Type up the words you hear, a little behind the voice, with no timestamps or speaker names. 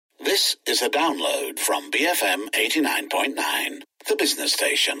This is a download from BFM 89.9, the business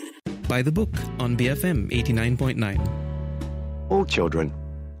station. By the book on BFM 89.9. All children,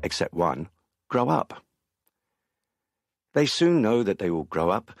 except one, grow up. They soon know that they will grow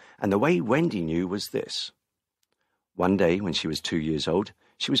up, and the way Wendy knew was this. One day, when she was 2 years old,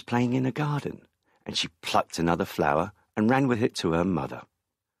 she was playing in a garden, and she plucked another flower and ran with it to her mother.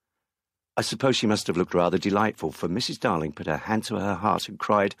 I suppose she must have looked rather delightful, for Mrs. Darling put her hand to her heart and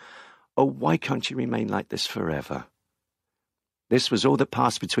cried, "Oh, why can't you remain like this forever?" This was all that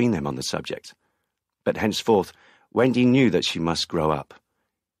passed between them on the subject. But henceforth, Wendy knew that she must grow up.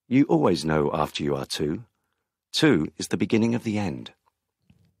 You always know after you are 2. 2 is the beginning of the end.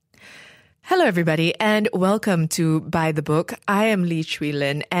 Hello, everybody, and welcome to By the Book. I am Lee Chui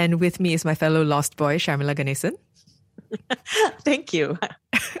Lin, and with me is my fellow lost boy, Sharmila Ganesan. Thank you.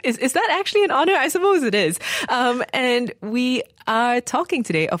 Is that actually an honor? I suppose it is. And we are talking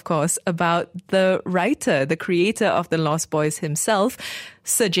today, of course, about the writer, the creator of The Lost Boys himself,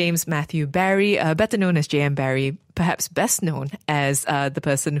 Sir James Matthew Barrie, better known as J.M. Barrie, perhaps best known as the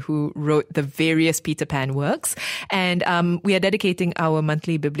person who wrote the various Peter Pan works. And we are dedicating our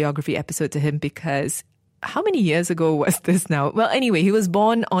monthly bibliography episode to him because how many years ago was this now? Well, anyway, he was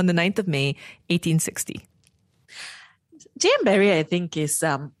born on the 9th of May, 1860. J.M. Barrie, I think, is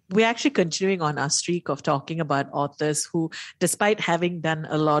we're actually continuing on our streak of talking about authors who, despite having done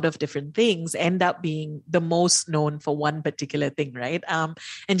a lot of different things, end up being the most known for one particular thing, right?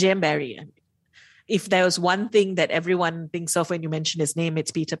 And J.M. Barrie, if there was one thing that everyone thinks of when you mention his name,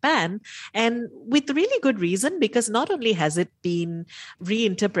 it's Peter Pan. And with really good reason, because not only has it been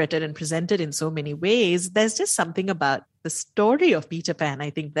reinterpreted and presented in so many ways, there's just something about the story of Peter Pan,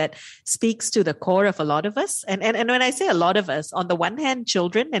 I think, that speaks to the core of a lot of us. And when I say a lot of us, on the one hand,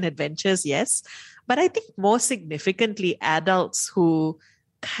 children and adventures, yes. But I think more significantly, adults who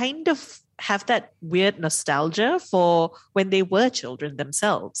kind of have that weird nostalgia for when they were children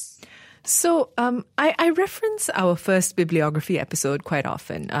themselves. So I reference our first bibliography episode quite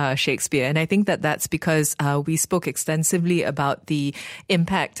often, Shakespeare, and I think that that's because we spoke extensively about the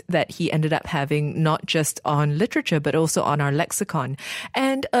impact that he ended up having not just on literature but also on our lexicon.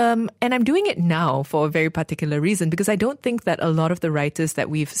 And I'm doing it now for a very particular reason, because I don't think that a lot of the writers that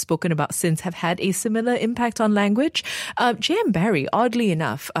we've spoken about since have had a similar impact on language. J.M. Barrie, oddly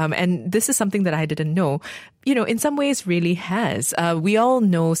enough, and this is something that I didn't know, in some ways really has. We all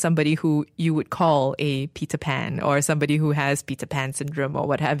know somebody who you would call a Peter Pan, or somebody who has Peter Pan syndrome or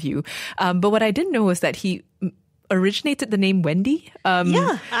what have you. But what I didn't know was that he originated the name Wendy.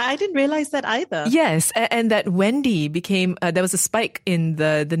 Yeah, I didn't realize that either. Yes, and that Wendy became, there was a spike in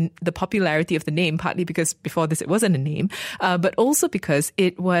the popularity of the name, partly because before this it wasn't a name, but also because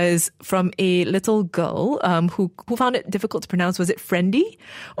it was from a little girl who found it difficult to pronounce. Was it Friendy?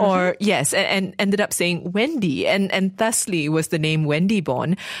 Or yes, and ended up saying Wendy, and thusly was the name Wendy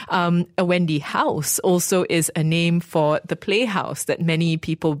born. A Wendy house also is a name for the playhouse that many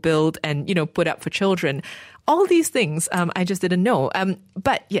people build and, put up for children. All these things I just didn't know.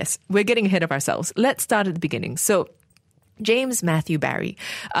 But yes, we're getting ahead of ourselves. Let's start at the beginning. So James Matthew Barrie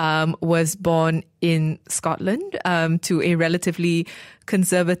was born in Scotland to a relatively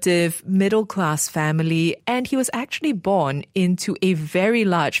conservative middle-class family, and he was actually born into a very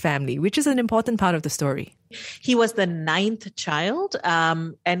large family, which is an important part of the story. He was the 9th child,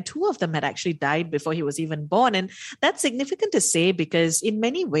 and 2 of them had actually died before he was even born. And that's significant to say because in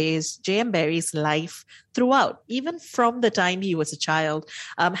many ways, J.M. Barrie's life throughout, even from the time he was a child,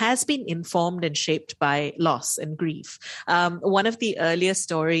 has been informed and shaped by loss and grief. One of the earliest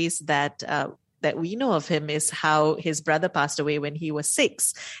stories that we know of him is how his brother passed away when he was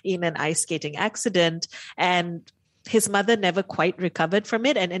 6 in an ice skating accident, and his mother never quite recovered from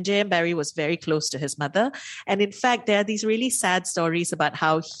it. And J.M. Barrie was very close to his mother. And in fact, there are these really sad stories about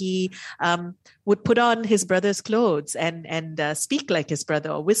how he would put on his brother's clothes and speak like his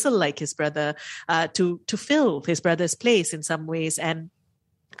brother or whistle like his brother to fill his brother's place in some ways. And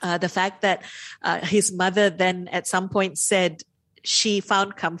the fact that his mother then at some point said she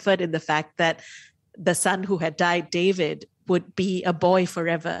found comfort in the fact that the son who had died, David, would be a boy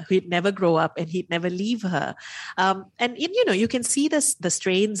forever. He'd never grow up and he'd never leave her. And you can see the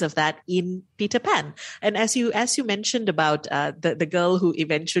strains of that in Peter Pan. And as you mentioned about the girl who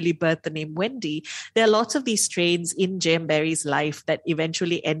eventually birthed the name Wendy, there are lots of these strains in J.M. Barrie's life that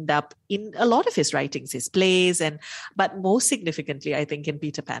eventually end up in a lot of his writings, his plays, but most significantly, I think, in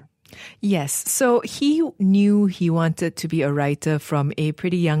Peter Pan. Yes. So he knew he wanted to be a writer from a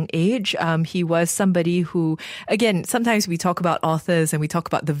pretty young age. He was somebody who, again, sometimes we talk about authors and we talk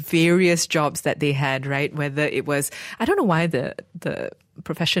about the various jobs that they had, right? Whether it was, I don't know why the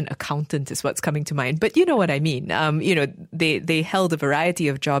profession accountant is what's coming to mind, but you know what I mean. They held a variety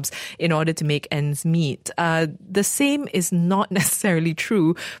of jobs in order to make ends meet. The same is not necessarily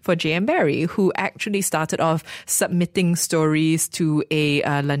true for J.M. Barrie, who actually started off submitting stories to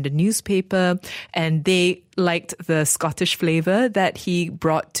a London newspaper, and they liked the Scottish flavour that he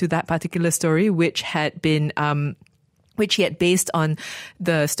brought to that particular story, which he had based on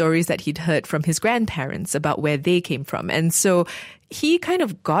the stories that he'd heard from his grandparents about where they came from. And so he kind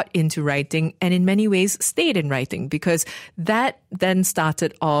of got into writing and in many ways stayed in writing, because that then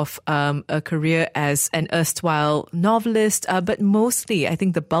started off a career as an erstwhile novelist. But mostly, I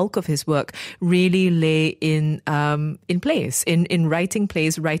think the bulk of his work really lay in plays, in writing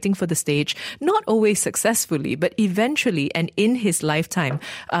plays, writing for the stage, not always successfully, but eventually, and in his lifetime,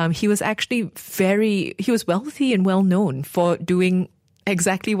 he was actually he was wealthy and well known for doing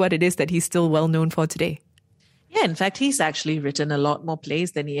exactly what it is that he's still well known for today. Yeah, in fact, he's actually written a lot more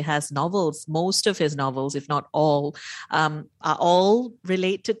plays than he has novels. Most of his novels, if not all, are all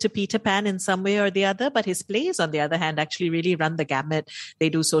related to Peter Pan in some way or the other. But his plays, on the other hand, actually really run the gamut. They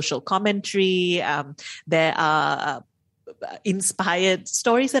do social commentary. There are inspired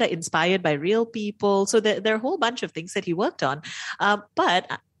stories that are inspired by real people. So there are a whole bunch of things that he worked on. But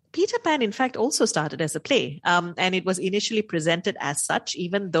Peter Pan, in fact, also started as a play, and it was initially presented as such,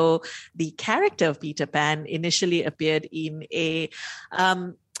 even though the character of Peter Pan initially appeared in a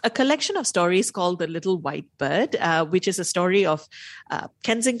collection of stories called The Little White Bird, which is a story of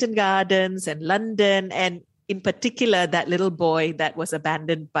Kensington Gardens and London, and in particular, that little boy that was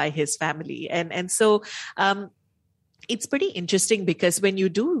abandoned by his family. And so it's pretty interesting, because when you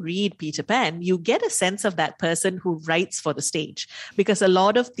do read Peter Pan, you get a sense of that person who writes for the stage, because a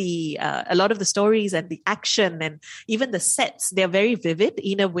lot of the stories and the action and even the sets, they're very vivid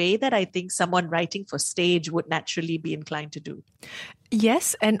in a way that I think someone writing for stage would naturally be inclined to do.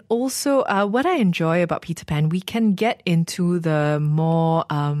 Yes, and also what I enjoy about Peter Pan, we can get into the more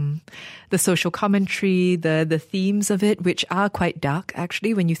the social commentary, the themes of it, which are quite dark,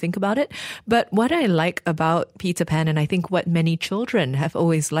 actually, when you think about it. But what I like about Peter Pan, and I think what many children have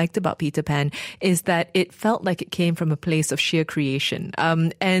always liked about Peter Pan, is that it felt like it came from a place of sheer creation.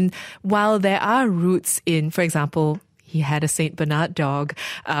 And while there are roots in, for example, he had a Saint Bernard dog.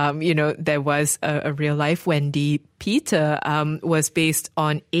 There was a real life Wendy. Peter was based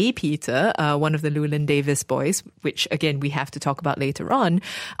on a Peter, one of the Llewellyn Davis boys, which again we have to talk about later on.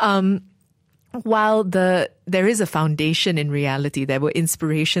 While there is a foundation in reality, there were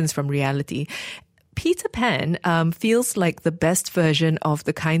inspirations from reality. Peter Pan feels like the best version of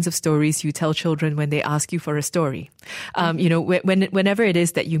the kinds of stories you tell children when they ask you for a story. Whenever it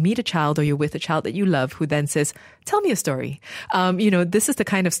is that you meet a child or you're with a child that you love who then says, tell me a story. This is the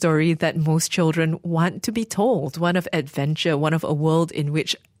kind of story that most children want to be told. One of adventure, one of a world in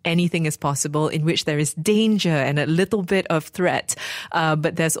which anything is possible, in which there is danger and a little bit of threat.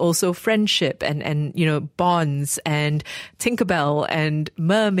 But there's also friendship and bonds and Tinkerbell and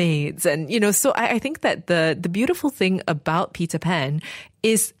mermaids. And, so I think that the beautiful thing about Peter Pan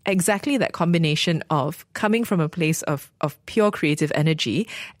is exactly that combination of coming from a place of pure creative energy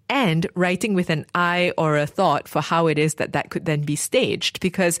and writing with an eye or a thought for how it is that could then be staged,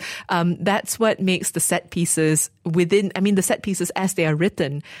 because that's what makes the set pieces the set pieces as they are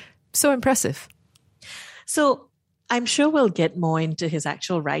written so impressive. So I'm sure we'll get more into his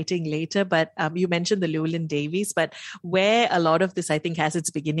actual writing later, but you mentioned the Llewellyn Davies, but where a lot of this, I think, has its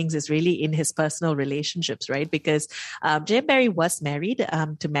beginnings is really in his personal relationships, right? Because J.M. Barrie was married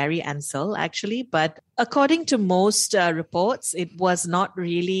to Mary Ansell, actually, but according to most reports, it was not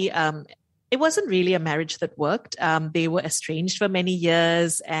really... It wasn't really a marriage that worked. They were estranged for many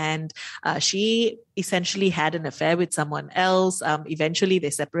years, and she essentially had an affair with someone else. Eventually, they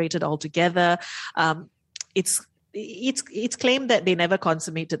separated altogether. It's claimed that they never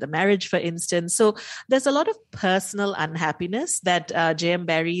consummated the marriage, for instance. So there's a lot of personal unhappiness that J.M.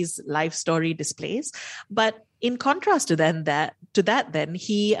 Barrie's life story displays. But in contrast to that,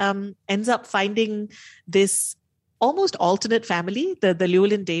 he ends up finding this almost alternate family, the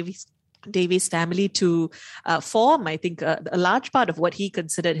Llewellyn Davies family, to form, I think, a large part of what he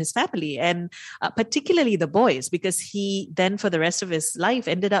considered his family, and particularly the boys, because he then for the rest of his life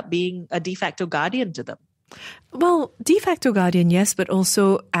ended up being a de facto guardian to them. Well, de facto guardian, yes, but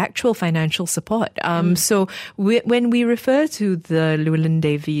also actual financial support. So when we refer to the Llewellyn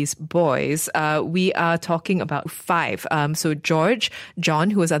Davies boys, we are talking about 5. So George, John,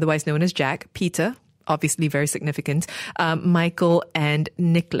 who was otherwise known as Jack, Peter, obviously very significant, Michael and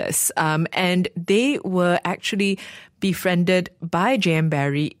Nicholas. And they were actually befriended by J.M.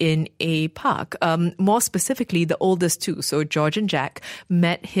 Barrie in a park. More specifically, the oldest two, so George and Jack,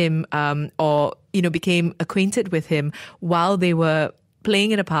 met him became acquainted with him while they were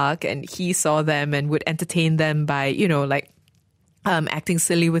playing in a park, and he saw them and would entertain them by, acting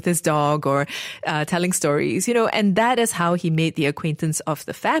silly with his dog or telling stories, and that is how he made the acquaintance of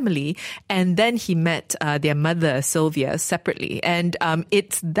the family. And then he met their mother, Sylvia, separately. And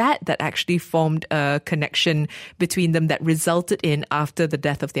it's that actually formed a connection between them that resulted in, after the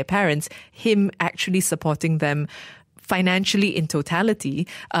death of their parents, him actually supporting them financially in totality,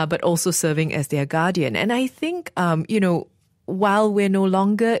 but also serving as their guardian. And I think, while we're no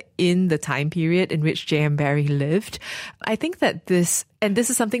longer in the time period in which J.M. Barrie lived, I think that this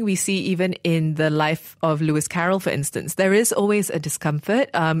is something we see even in the life of Lewis Carroll, for instance. There is always a discomfort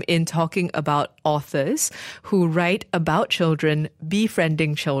in talking about authors who write about children,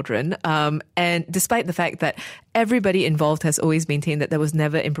 befriending children, and despite the fact that everybody involved has always maintained that there was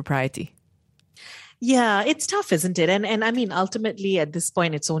never impropriety. Yeah, it's tough, isn't it? And I mean, ultimately, at this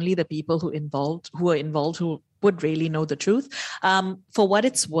point, it's only the people who are involved who would really know the truth. For what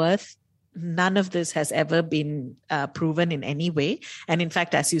it's worth, none of this has ever been proven in any way. And in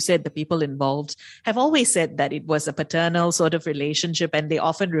fact, as you said, the people involved have always said that it was a paternal sort of relationship, and they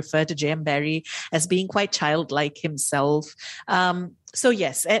often refer to J.M. Barrie as being quite childlike himself. So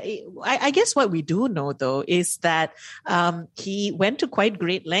yes, I guess what we do know, though, is that he went to quite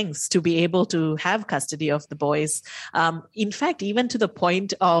great lengths to be able to have custody of the boys. In fact, even to the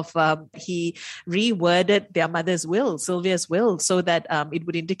point of he reworded their mother's will, Sylvia's will, so that it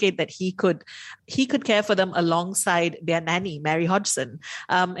would indicate that he could care for them alongside their nanny, Mary Hodgson.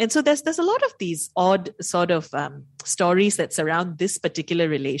 And so there's a lot of these odd sort of stories that surround this particular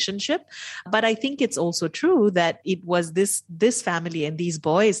relationship. But I think it's also true that it was this family and these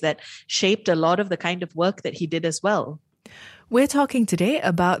boys that shaped a lot of the kind of work that he did as well. We're talking today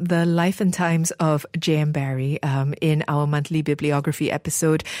about the life and times of J.M. Barrie in our monthly bibliography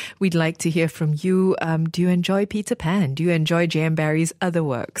episode. We'd like to hear from you. Do you enjoy Peter Pan? Do you enjoy J.M. Barrie's other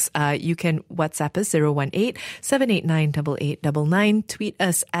works? You can WhatsApp us 018-789-8899, tweet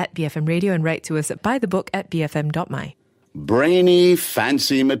us at BFM Radio, and write to us at buythebook@bfm.my. Brainy,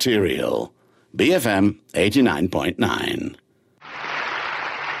 fancy material. BFM 89.9.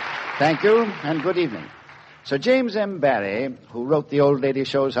 Thank you, and good evening. Sir James M. Barrie, who wrote The Old Lady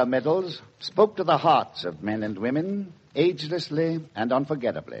Shows Her Medals, spoke to the hearts of men and women, agelessly and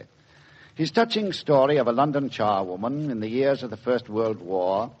unforgettably. His touching story of a London charwoman in the years of the First World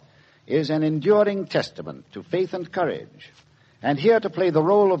War is an enduring testament to faith and courage. And here to play the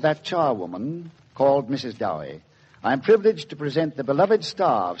role of that charwoman, called Mrs. Dowie, I am privileged to present the beloved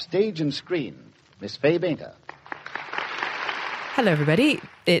star of stage and screen, Miss Fay Bainter. Hello, everybody.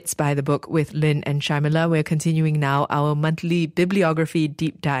 It's By the Book with Lynn and Sharmila. We're continuing now our monthly bibliography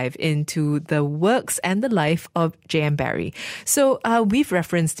deep dive into the works and the life of J.M. Barrie. So we've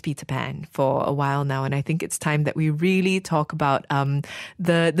referenced Peter Pan for a while now, and I think it's time that we really talk about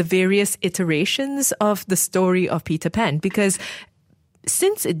the various iterations of the story of Peter Pan, because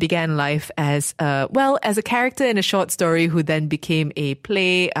since it began life as a character in a short story who then became a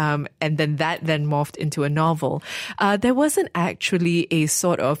play, and then morphed into a novel, there wasn't actually a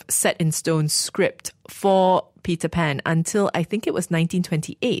sort of set in stone script for Peter Pan until I think it was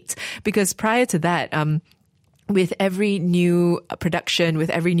 1928, because prior to that, with every new production, with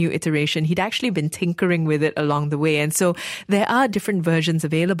every new iteration, he'd actually been tinkering with it along the way. And so there are different versions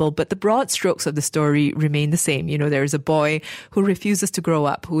available, but the broad strokes of the story remain the same. You know, there is a boy who refuses to grow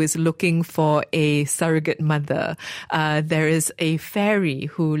up, who is looking for a surrogate mother. There is a fairy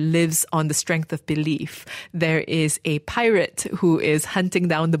who lives on the strength of belief. There is a pirate who is hunting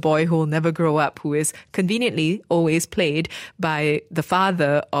down the boy who will never grow up, who is conveniently always played by the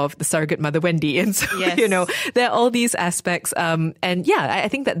father of the surrogate mother, Wendy. And so, yes. There are all these aspects. I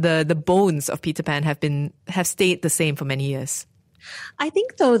think that the bones of Peter Pan have stayed the same for many years. I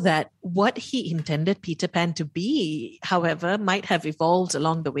think, though, that what he intended Peter Pan to be, however, might have evolved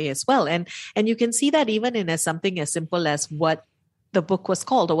along the way as well. And you can see that even in something as simple as what the book was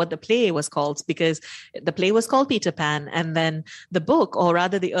called, or what the play was called, because the play was called Peter Pan, and then the book, or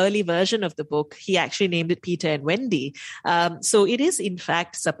rather the early version of the book, he actually named it Peter and Wendy. So it is in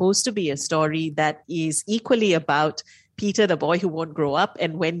fact supposed to be a story that is equally about Peter, the boy who won't grow up,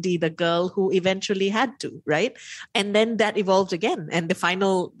 and Wendy, the girl who eventually had to, right? And then that evolved again. And the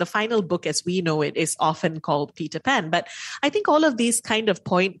final book as we know it is often called Peter Pan. But I think all of these kind of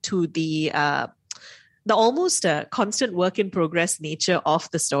point to the the almost constant work in progress nature of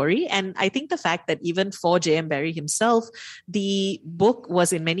the story. And I think the fact that even for J.M. Barrie himself, the book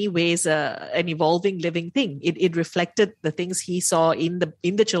was in many ways an evolving living thing. It reflected the things he saw in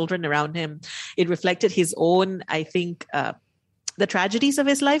the children around him. It reflected his own, I think, the tragedies of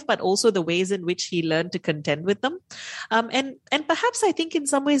his life, but also the ways in which he learned to contend with them. And perhaps I think in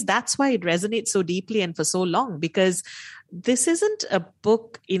some ways that's why it resonates so deeply and for so long, because this isn't a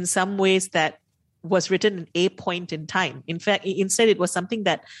book in some ways that was written in a point in time. In fact, instead, it was something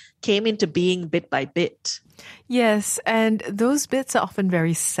that came into being bit by bit. Yes, and those bits are often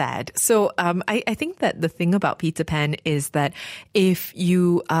very sad. So I think that the thing about Peter Pan is that if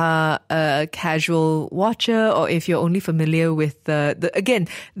you are a casual watcher, or if you're only familiar with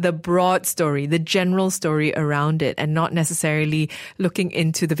the broad story, the general story around it, and not necessarily looking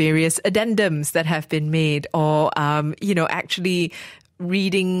into the various addendums that have been made, or actually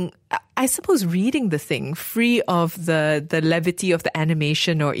reading the thing free of the levity of the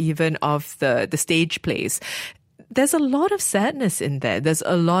animation or even of the stage plays. There's a lot of sadness in there. There's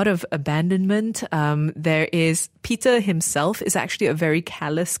a lot of abandonment. There is Peter himself is actually a very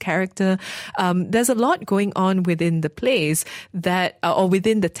callous character. There's a lot going on within the plays or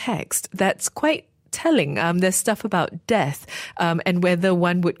within the text that's quite telling. There's stuff about death, and whether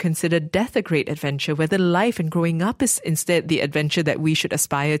one would consider death a great adventure, whether life and growing up is instead the adventure that we should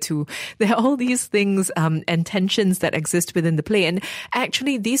aspire to. There are all these things and tensions that exist within the play. And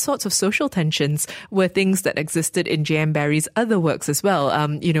actually, these sorts of social tensions were things that existed in J.M. Barrie's other works as well,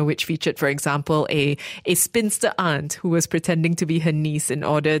 which featured, for example, a spinster aunt who was pretending to be her niece in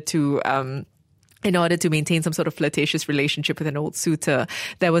order to maintain some sort of flirtatious relationship with an old suitor.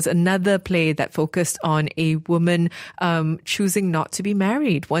 There was another play that focused on a woman choosing not to be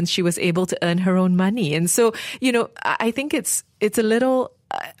married once she was able to earn her own money. And so, I think it's a little,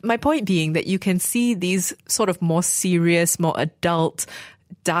 my point being that you can see these sort of more serious, more adult,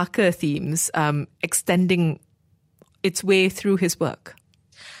 darker themes extending its way through his work.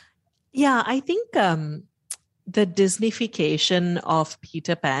 Yeah, I think the Disneyfication of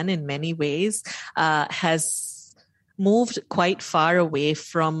Peter Pan in many ways has moved quite far away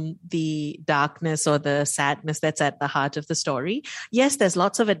from the darkness or the sadness that's at the heart of the story. Yes, there's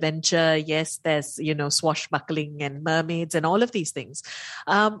lots of adventure. Yes, there's, swashbuckling and mermaids and all of these things.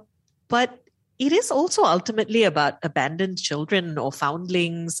 But it is also ultimately about abandoned children or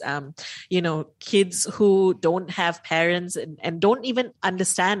foundlings, kids who don't have parents and don't even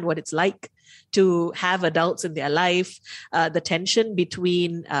understand what it's like to have adults in their life, the tension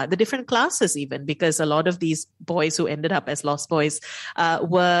between the different classes even, because a lot of these boys who ended up as lost boys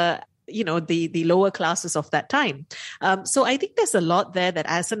were the lower classes of that time. So I think there's a lot there that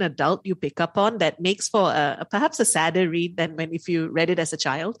as an adult you pick up on that makes for perhaps a sadder read than if you read it as a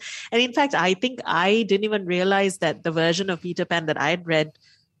child. And in fact, I think I didn't even realize that the version of Peter Pan that I had read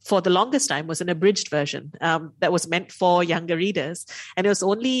for the longest time was an abridged version that was meant for younger readers. And it was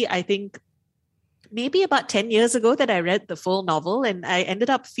only, I think, maybe about 10 years ago that I read the full novel, and I ended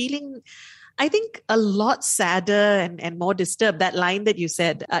up feeling, I think, a lot sadder and more disturbed. That line that you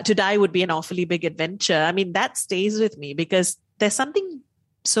said, to die would be an awfully big adventure. I mean, that stays with me because there's something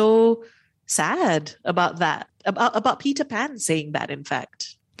so sad about that, about Peter Pan saying that, in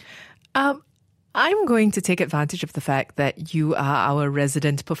fact. I'm going to take advantage of the fact that you are our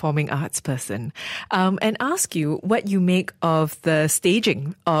resident performing arts person and ask you what you make of the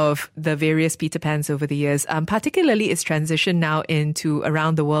staging of the various Peter Pans over the years, particularly its transition now into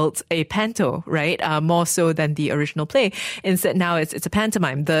around the world a panto, right? More so than the original play. Instead, now it's a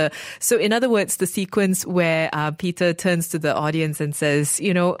pantomime. So in other words, the sequence where Peter turns to the audience and says,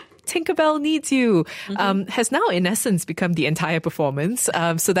 Tinkerbell needs you, has now in essence become the entire performance.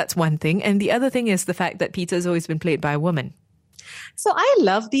 So that's one thing. And the other thing is the fact that Peter's always been played by a woman. So I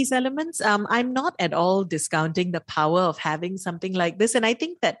love these elements. I'm not at all discounting the power of having something like this. And I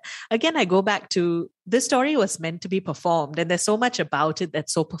think that, again, I go back to this story was meant to be performed. And there's so much about it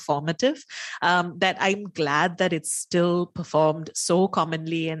that's so performative that I'm glad that it's still performed so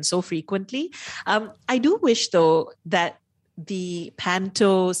commonly and so frequently. I do wish, though, that the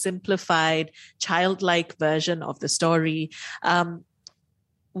panto simplified childlike version of the story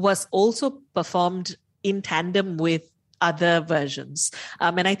was also performed in tandem with other versions.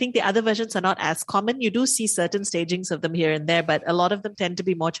 And I think the other versions are not as common. You do see certain stagings of them here and there, but a lot of them tend to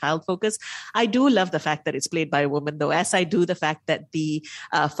be more child focused. I do love the fact that it's played by a woman, though, as I do the fact that the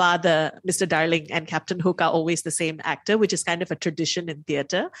father, Mr. Darling, and Captain Hook are always the same actor, which is kind of a tradition in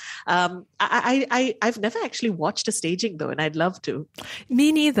theatre. I've never actually watched a staging, though, and I'd love to.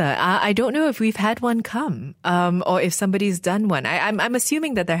 Me neither. I don't know if we've had one come, or if somebody's done one. I'm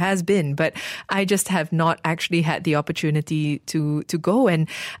assuming that there has been, but I just have not actually had the opportunity to go. And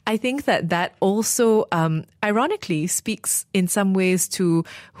I think that also ironically speaks in some ways to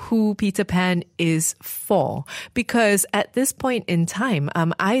who Peter Pan is for, because at this point in time,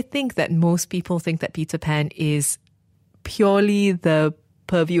 I think that most people think that Peter Pan is purely the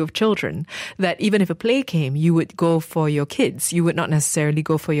purview of children, that even if a play came, you would go for your kids. You would not necessarily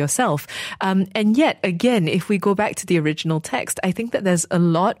go for yourself. And yet, again, if we go back to the original text, I think that there's a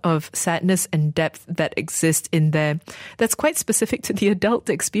lot of sadness and depth that exists in there that's quite specific to the adult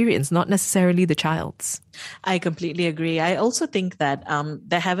experience, not necessarily the child's. I completely agree. I also think that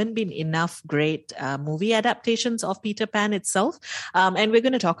there haven't been enough great movie adaptations of Peter Pan itself. And we're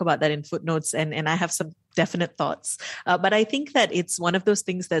going to talk about that in footnotes, and I have some definite thoughts. But I think that it's one of those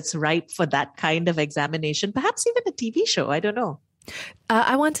things that's ripe for that kind of examination, perhaps even a TV show. I don't know.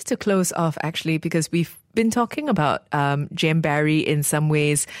 I wanted to close off, actually, because we've been talking about J.M. Barrie in some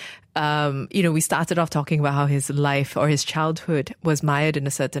ways. We started off talking about how his life or his childhood was mired in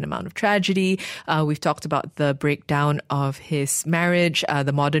a certain amount of tragedy. We've talked about the breakdown of his marriage,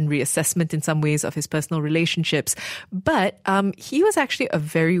 the modern reassessment in some ways of his personal relationships. But he was actually a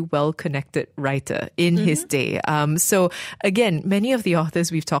very well-connected writer in his day. So again, many of the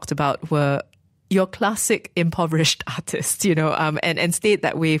authors we've talked about were your classic impoverished artists, and stayed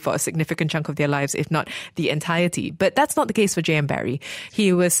that way for a significant chunk of their lives, if not the entirety. But that's not the case for J.M. Barrie.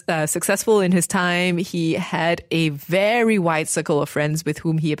 He was successful in his time. He had a very wide circle of friends with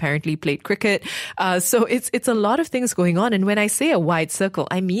whom he apparently played cricket. So it's a lot of things going on. And when I say a wide circle,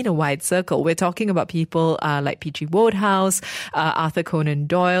 I mean a wide circle. We're talking about people like P.G. Wodehouse, Arthur Conan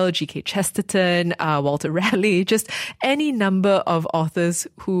Doyle, G.K. Chesterton, Walter Raleigh, just any number of authors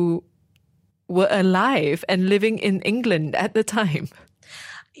who were alive and living in England at the time.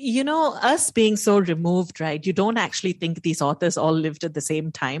 Us being so removed, right? You don't actually think these authors all lived at the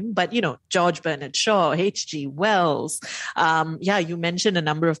same time. But, George Bernard Shaw, H.G. Wells. You mentioned a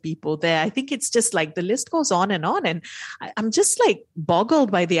number of people there. I think it's just like the list goes on. And I'm just like boggled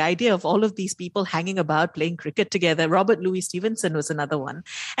by the idea of all of these people hanging about playing cricket together. Robert Louis Stevenson was another one.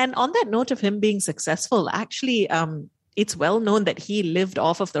 And on that note of him being successful, actually, it's well known that he lived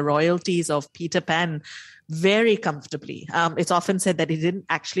off of the royalties of Peter Pan very comfortably. It's often said that he didn't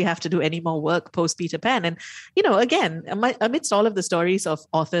actually have to do any more work post Peter Pan. And, again, amidst all of the stories of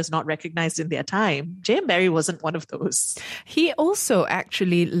authors not recognized in their time, J.M. Barrie wasn't one of those. He also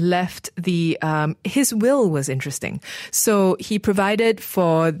actually left his will was interesting. So he provided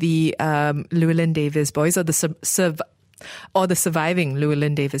for the Llewellyn Davis boys, or the surviving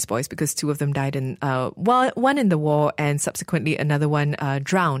Llewellyn Davis boys, because two of them died one in the war, and subsequently another one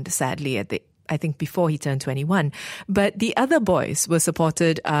drowned, sadly, I think before he turned 21. But the other boys were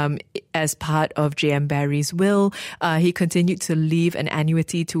supported as part of J.M. Barrie's will. He continued to leave an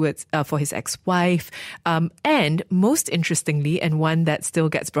annuity for his ex-wife. And most interestingly, and one that still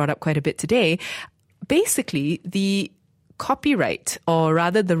gets brought up quite a bit today, basically the copyright, or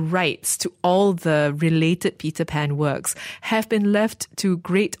rather the rights to all the related Peter Pan works, have been left to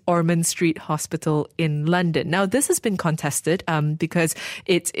Great Ormond Street Hospital in London. Now, this has been contested because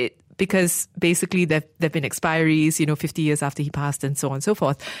because basically there've been expiries, 50 years after he passed and so on and so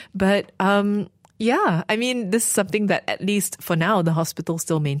forth. But this is something that, at least for now, the hospital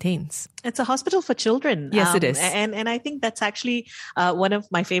still maintains. It's a hospital for children. Yes, it is. And I think that's actually one of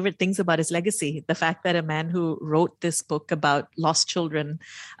my favorite things about his legacy, the fact that a man who wrote this book about lost children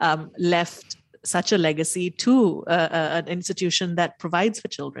left such a legacy to an institution that provides for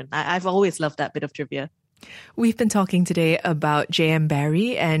children. I've always loved that bit of trivia. We've been talking today about J.M.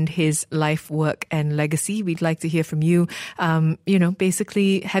 Barrie and his life, work, and legacy. We'd like to hear from you.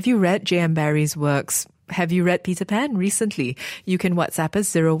 Basically, have you read J.M. Barrie's works? Have you read Peter Pan recently? You can WhatsApp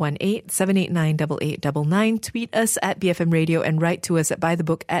us 018-789-8899, tweet us at BFM Radio, and write to us at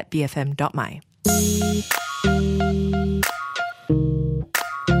buythebook@bfm.my.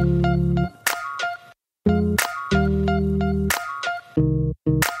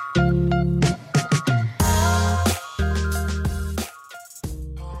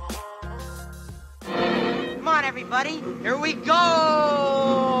 Everybody, here we go!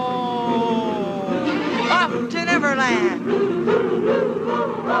 Up to Neverland!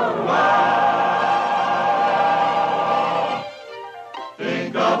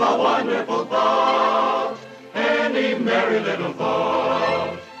 Think of a wonderful thought, any merry little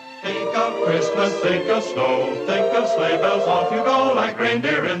thought. Think of Christmas, think of snow, think of sleigh bells, off you go like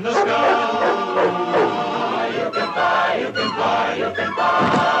reindeer in the sky. You can fly, you can fly, you can fly.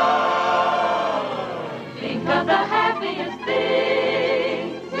 Think of the happiest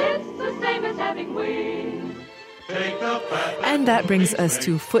things, it's the same as having wings. And that brings us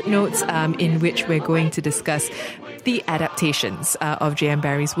to footnotes in which we're going to discuss the adaptations of J.M.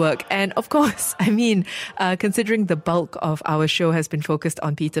 Barrie's work. And of course, I mean, considering the bulk of our show has been focused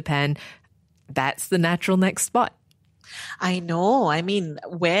on Peter Pan, that's the natural next spot. I know. I mean,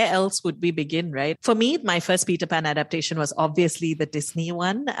 where else would we begin, right? For me, my first Peter Pan adaptation was obviously the Disney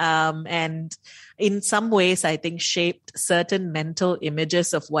one. And in some ways, I think shaped certain mental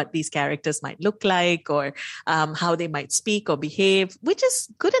images of what these characters might look like or how they might speak or behave, which is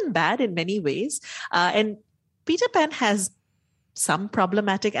good and bad in many ways. And Peter Pan has some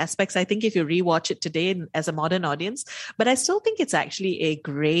problematic aspects, I think, if you rewatch it today as a modern audience, but I still think it's actually a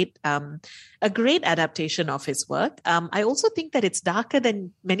great adaptation of his work. I also think that it's darker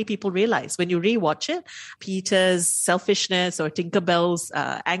than many people realize. When you rewatch it, Peter's selfishness or Tinkerbell's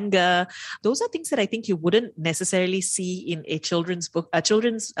anger, those are things that I think you wouldn't necessarily see in a children's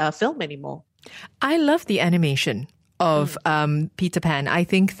film anymore. I love the animation of Peter Pan. I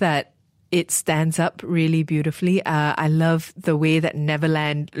think that it stands up really beautifully. I love the way that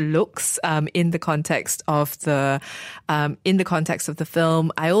Neverland looks in the context of the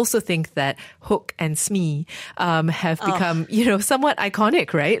film. I also think that Hook and Smee have become, somewhat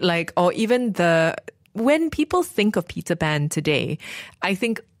iconic, right? Like, or even when people think of Peter Pan today, I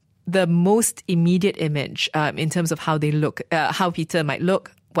think the most immediate image in terms of how they look, how Peter might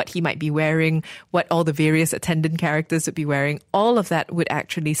look, what he might be wearing, what all the various attendant characters would be wearing, all of that would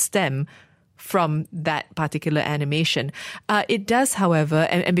actually stem from that particular animation. It does, however,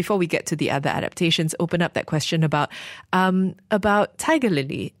 and before we get to the other adaptations, open up that question about Tiger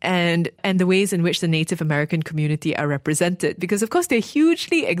Lily and the ways in which the Native American community are represented, because of course they're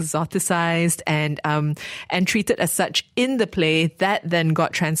hugely exoticized and treated as such in the play that then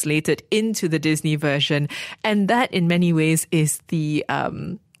got translated into the Disney version, and that in many ways is the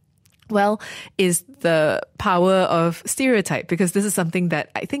power of stereotype, because this is something that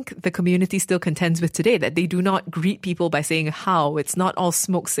I think the community still contends with today, that they do not greet people by saying how. It's not all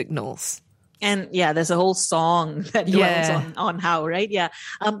smoke signals. And yeah, there's a whole song that dwells on how, right? Yeah.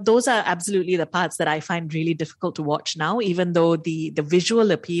 Those are absolutely the parts that I find really difficult to watch now, even though the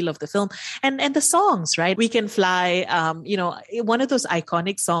visual appeal of the film and the songs, right? We Can Fly, one of those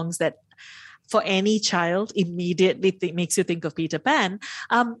iconic songs that for any child immediately makes you think of Peter Pan.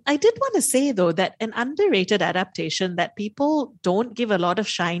 I did want to say, though, that an underrated adaptation that people don't give a lot of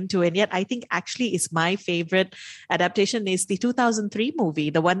shine to, and yet I think actually is my favorite adaptation, is the 2003 movie,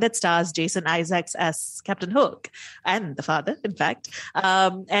 the one that stars Jason Isaacs as Captain Hook and the father, in fact.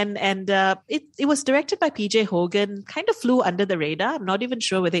 It was directed by P.J. Hogan, kind of flew under the radar. I'm not even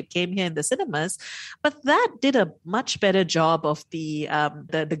sure whether it came here in the cinemas, but that did a much better job of the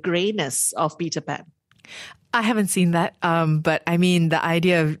grayness of Peter Pan. I haven't seen that, but I mean, the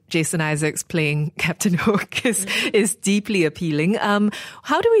idea of Jason Isaacs playing Captain Hook is deeply appealing.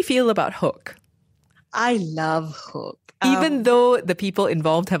 How do we feel about Hook? I love Hook. Even though the people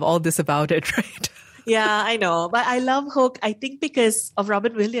involved have all disavowed it, right? Yeah, I know. But I love Hook, I think, because of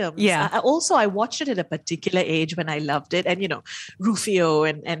Robin Williams. Yeah. I watched it at a particular age when I loved it. And, Rufio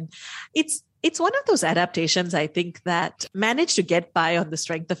and it's one of those adaptations, I think, that managed to get by on the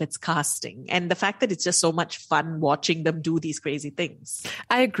strength of its casting and the fact that it's just so much fun watching them do these crazy things.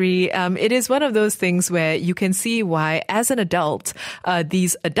 I agree. It is one of those things where you can see why, as an adult,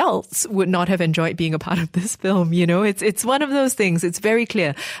 these adults would not have enjoyed being a part of this film. It's one of those things. It's very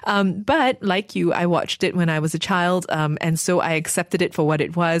clear. But like you, I watched it when I was a child, and so I accepted it for what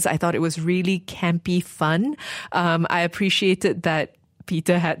it was. I thought it was really campy fun. I appreciated that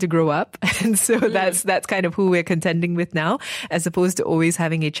Peter had to grow up. And so that's kind of who we're contending with now, as opposed to always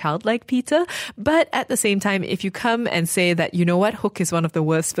having a childlike Peter. But at the same time, if you come and say that, Hook is one of the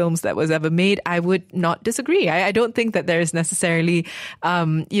worst films that was ever made, I would not disagree. I don't think that there is necessarily,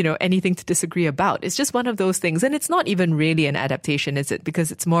 anything to disagree about. It's just one of those things. And it's not even really an adaptation, is it? Because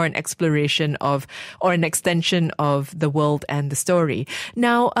it's more an exploration of, or an extension of the world and the story.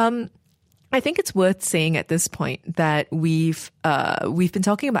 Now, I think it's worth saying at this point that we've been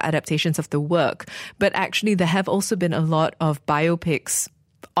talking about adaptations of the work, but actually there have also been a lot of biopics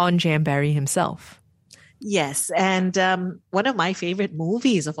on J.M. Barrie himself. Yes, and one of my favorite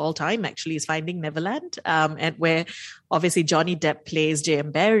movies of all time actually is Finding Neverland, and where obviously Johnny Depp plays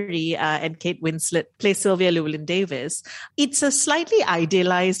J.M. Barrie and Kate Winslet plays Sylvia Llewellyn-Davis. It's a slightly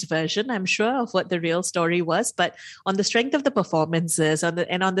idealized version, I'm sure, of what the real story was, but on the strength of the performances on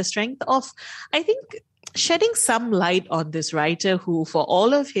the strength of, I think, shedding some light on this writer who, for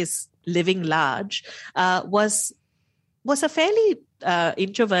all of his living large, was a fairly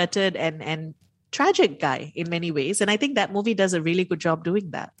introverted and tragic guy in many ways. And I think that movie does a really good job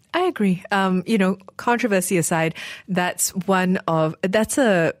doing that. I agree. Controversy aside, that's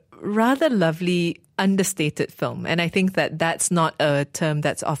a rather lovely understated film. And I think that that's not a term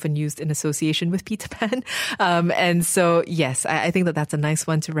that's often used in association with Peter Pan. And so, yes, I think that that's a nice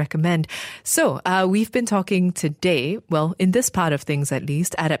one to recommend. So we've been talking today, well, in this part of things at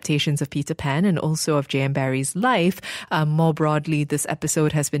least, adaptations of Peter Pan and also of J.M. Barrie's life. More broadly, this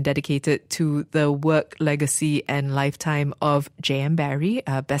episode has been dedicated to the work, legacy and lifetime of J.M. Barrie,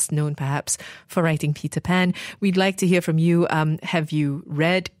 best known perhaps for writing Peter Pan. We'd like to hear from you. Have you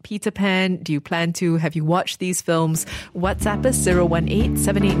read Peter Pan? Do you plan to? Have you watched these films? WhatsApp us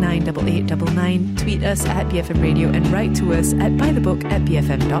 018-789-8899. Tweet us at BFM Radio and write to us at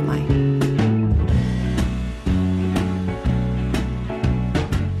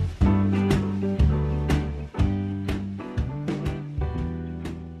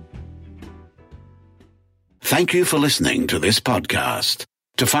Thank you for listening to this podcast.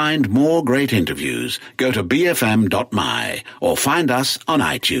 To find more great interviews, go to bfm.my or find us on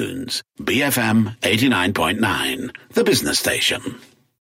iTunes. BFM 89.9, the business station.